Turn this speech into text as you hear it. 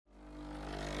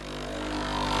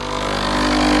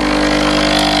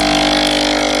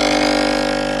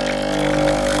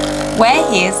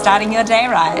We're here starting your day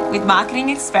right with Marketing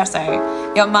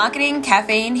Espresso, your marketing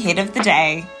caffeine hit of the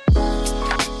day.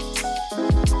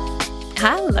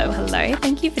 Hello.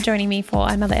 Thank you for joining me for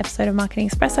another episode of Marketing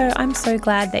Espresso. I'm so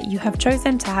glad that you have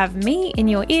chosen to have me in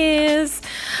your ears.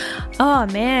 Oh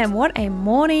man, what a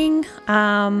morning.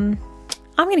 I'm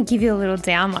going to give you a little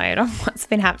download on what's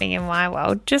been happening in my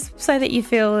world, just so that you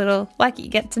feel a little like you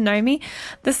get to know me.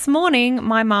 This morning,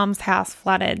 my mum's house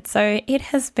flooded, so it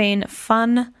has been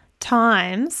fun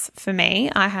times for me.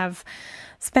 I have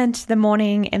spent the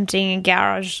morning emptying a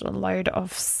garage load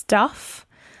of stuff.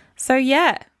 So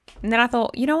yeah. And then I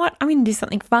thought, you know what? I'm going to do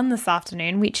something fun this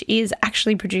afternoon, which is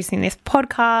actually producing this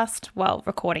podcast,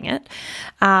 recording it,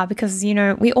 because,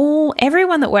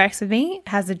 everyone that works with me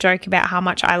has a joke about how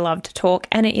much I love to talk,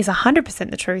 and it is 100%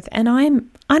 the truth, and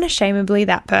I'm unashamedly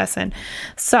that person.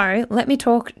 So let me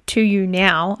talk to you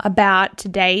now about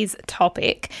today's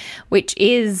topic, which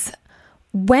is,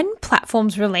 when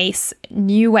platforms release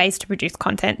new ways to produce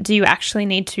content, do you actually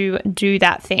need to do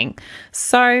that thing?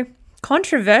 So,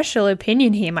 controversial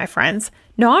opinion here, my friends.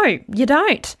 No, you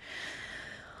don't.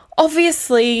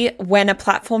 Obviously, when a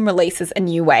platform releases a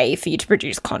new way for you to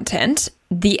produce content,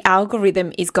 the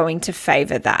algorithm is going to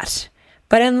favor that.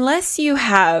 But unless you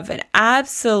have an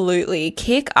absolutely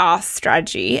kick-ass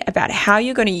strategy about how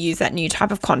you're going to use that new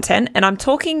type of content, and I'm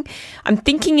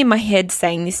thinking in my head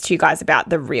saying this to you guys about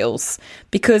the Reels,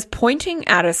 because pointing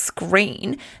at a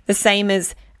screen, the same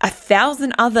as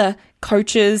 1,000 other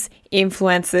coaches,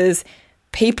 influencers,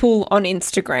 people on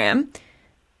Instagram,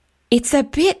 it's a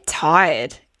bit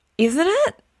tired, isn't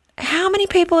it? How many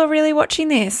people are really watching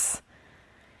this?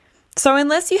 So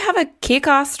unless you have a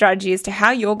kick-ass strategy as to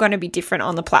how you're going to be different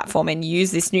on the platform and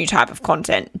use this new type of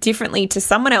content differently to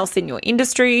someone else in your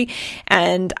industry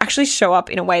and actually show up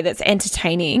in a way that's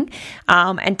entertaining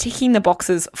and ticking the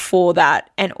boxes for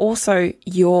that, and also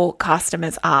your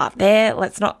customers are there.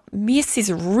 Let's not miss this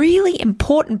really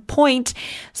important point.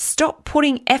 Stop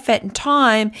putting effort and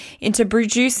time into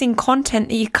producing content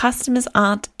that your customers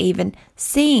aren't even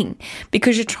seeing,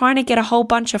 because you're trying to get a whole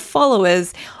bunch of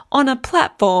followers on a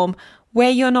platform where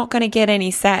you're not going to get any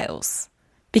sales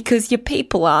because your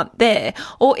people aren't there.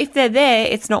 Or if they're there,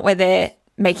 it's not where they're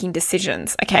making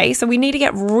decisions. Okay, so we need to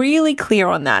get really clear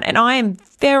on that. And I am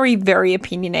very, very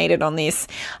opinionated on this.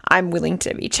 I'm willing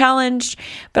to be challenged,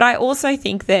 but I also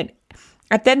think that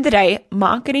at the end of the day,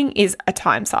 marketing is a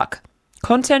time suck.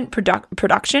 Content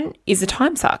production is a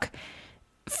time suck.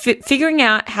 Figuring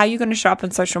out how you're going to show up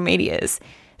on social media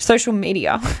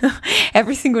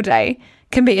every single day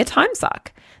can be a time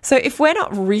suck. So if we're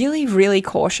not really, really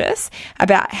cautious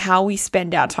about how we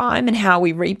spend our time and how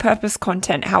we repurpose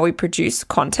content, how we produce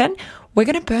content, we're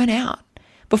going to burn out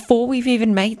before we've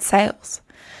even made sales.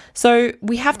 So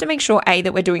we have to make sure,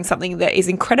 that we're doing something that is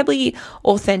incredibly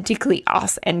authentically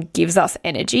us and gives us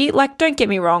energy. Like, don't get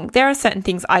me wrong, there are certain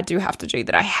things I do have to do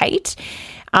that I hate.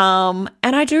 And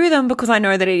I do them because I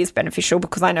know that it is beneficial,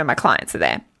 because I know my clients are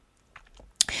there.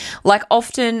 Like,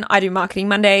 often I do Marketing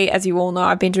Monday. As you all know,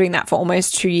 I've been doing that for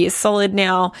almost 2 years solid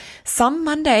now. Some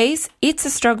Mondays, it's a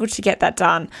struggle to get that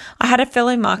done. I had a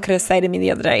fellow marketer say to me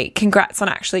the other day, congrats on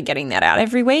actually getting that out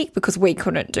every week, because we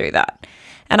couldn't do that.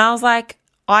 And I was like,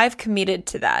 I've committed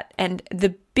to that. And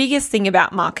the biggest thing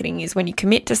about marketing is when you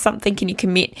commit to something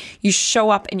and you show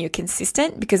up and you're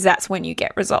consistent, because that's when you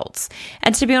get results.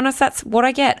 And to be honest, that's what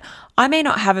I get. I may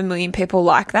not have 1 million people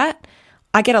like that.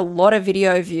 I get a lot of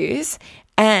video views,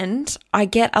 and I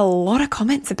get a lot of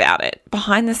comments about it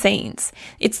behind the scenes.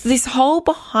 It's this whole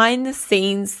behind the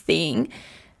scenes thing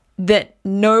that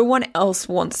no one else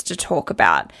wants to talk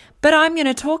about, but I'm going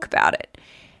to talk about it.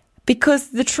 Because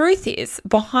the truth is,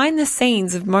 behind the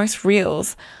scenes of most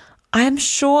Reels, I am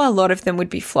sure a lot of them would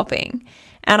be flopping.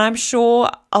 And I'm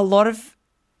sure a lot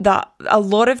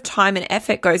of time and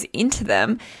effort goes into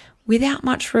them without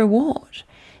much reward.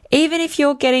 Even if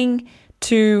you're getting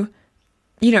to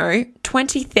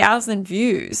 20,000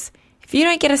 views, if you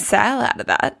don't get a sale out of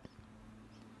that,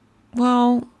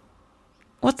 well,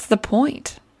 what's the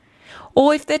point?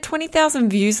 Or if they're 20,000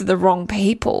 views of the wrong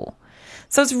people.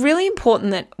 So it's really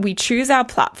important that we choose our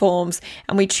platforms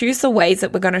and we choose the ways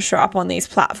that we're going to show up on these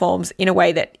platforms in a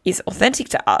way that is authentic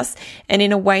to us and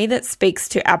in a way that speaks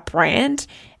to our brand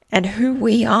and who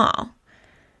we are.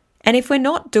 And if we're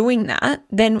not doing that,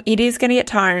 then it is going to get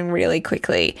tiring really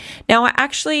quickly. Now, I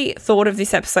actually thought of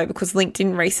this episode because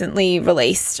LinkedIn recently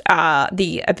released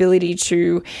the ability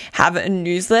to have a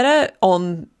newsletter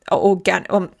on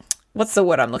what's the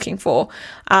word I'm looking for?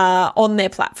 On their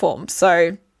platform.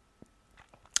 So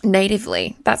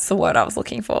natively, that's the word I was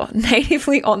looking for,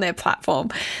 natively on their platform.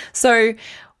 So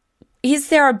is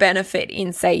there a benefit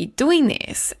in, say, doing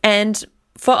this? And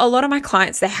for a lot of my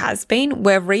clients, there has been.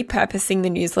 We're repurposing the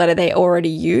newsletter they already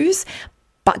use,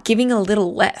 but giving a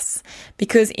little less,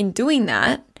 because in doing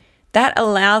that, that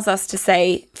allows us to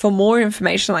say, for more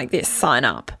information like this, sign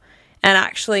up, and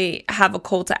actually have a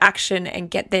call to action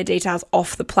and get their details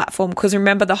off the platform. Because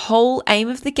remember, the whole aim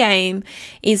of the game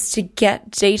is to get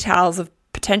details of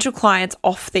potential clients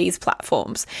off these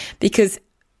platforms, because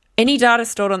any data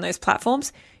stored on those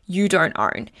platforms you don't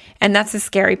own. And that's a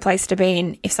scary place to be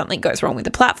in if something goes wrong with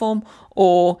the platform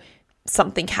or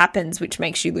something happens which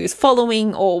makes you lose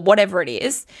following or whatever it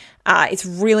is. It's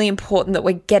really important that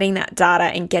we're getting that data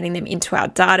and getting them into our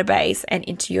database and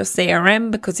into your CRM,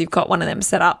 because you've got one of them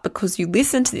set up because you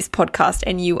listen to this podcast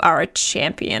and you are a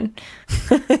champion.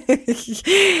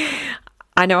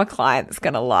 I know a client that's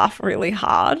going to laugh really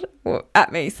hard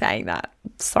at me saying that.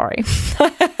 Sorry.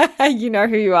 You know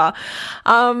who you are.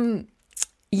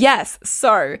 Yes.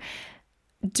 So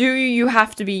do you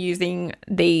have to be using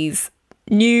these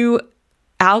new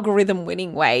algorithm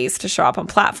winning ways to show up on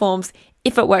platforms?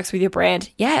 If it works with your brand,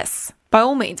 yes, by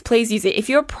all means, please use it. If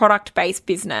you're a product-based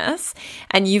business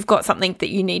and you've got something that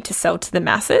you need to sell to the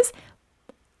masses,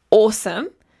 awesome.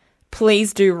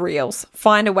 Please do reels.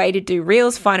 Find a way to do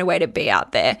reels, find a way to be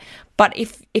out there. But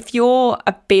if you're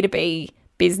a B2B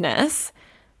business,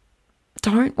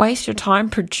 don't waste your time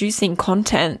producing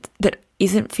content that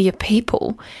isn't for your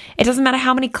people. It doesn't matter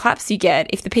how many claps you get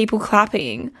if the people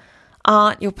clapping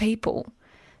aren't your people.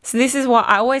 So this is why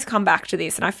I always come back to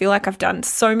this, and I feel like I've done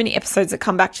so many episodes that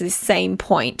come back to this same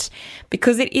point,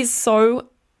 because it is so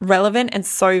relevant and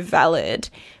so valid.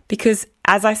 Because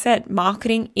as I said,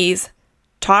 marketing is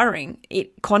tiring.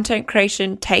 Content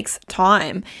creation takes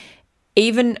time.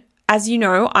 Even, as you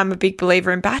know, I'm a big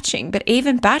believer in batching, but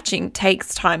even batching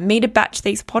takes time. Me to batch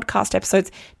these podcast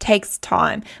episodes takes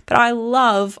time. But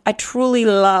I truly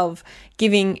love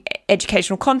giving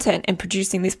educational content and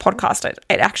producing this podcast. It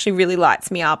actually really lights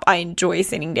me up. I enjoy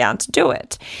sitting down to do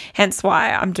it. Hence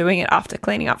why I'm doing it after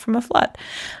cleaning up from a flood.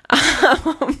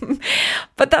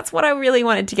 But that's what I really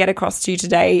wanted to get across to you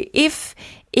today. If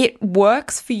it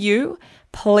works for you,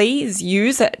 please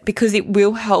use it, because it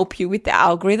will help you with the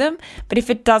algorithm. But if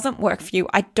it doesn't work for you,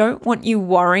 I don't want you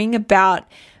worrying about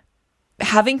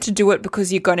having to do it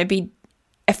because you're going to be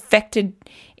affected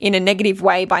in a negative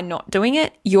way by not doing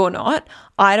it. You're not.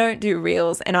 I don't do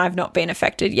reels, and I've not been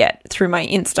affected yet through my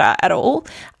Insta at all.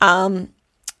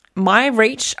 My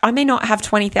reach, I may not have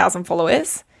 20,000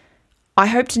 followers. I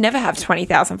hope to never have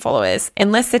 20,000 followers,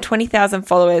 unless they're 20,000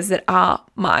 followers that are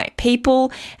my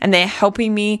people and they're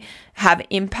helping me have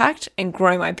impact and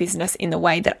grow my business in the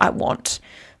way that I want.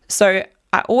 So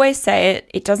I always say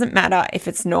it doesn't matter if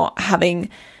it's not having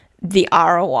the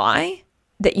ROI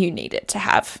that you need it to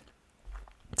have.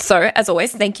 So as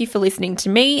always, thank you for listening to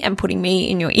me and putting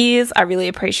me in your ears. I really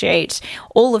appreciate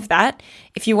all of that.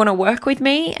 If you want to work with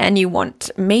me and you want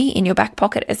me in your back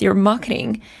pocket as your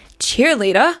marketing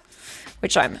cheerleader,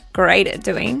 which I'm great at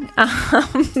doing,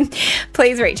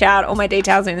 please reach out. All my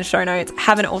details are in the show notes.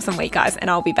 Have an awesome week, guys, and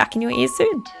I'll be back in your ears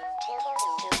soon.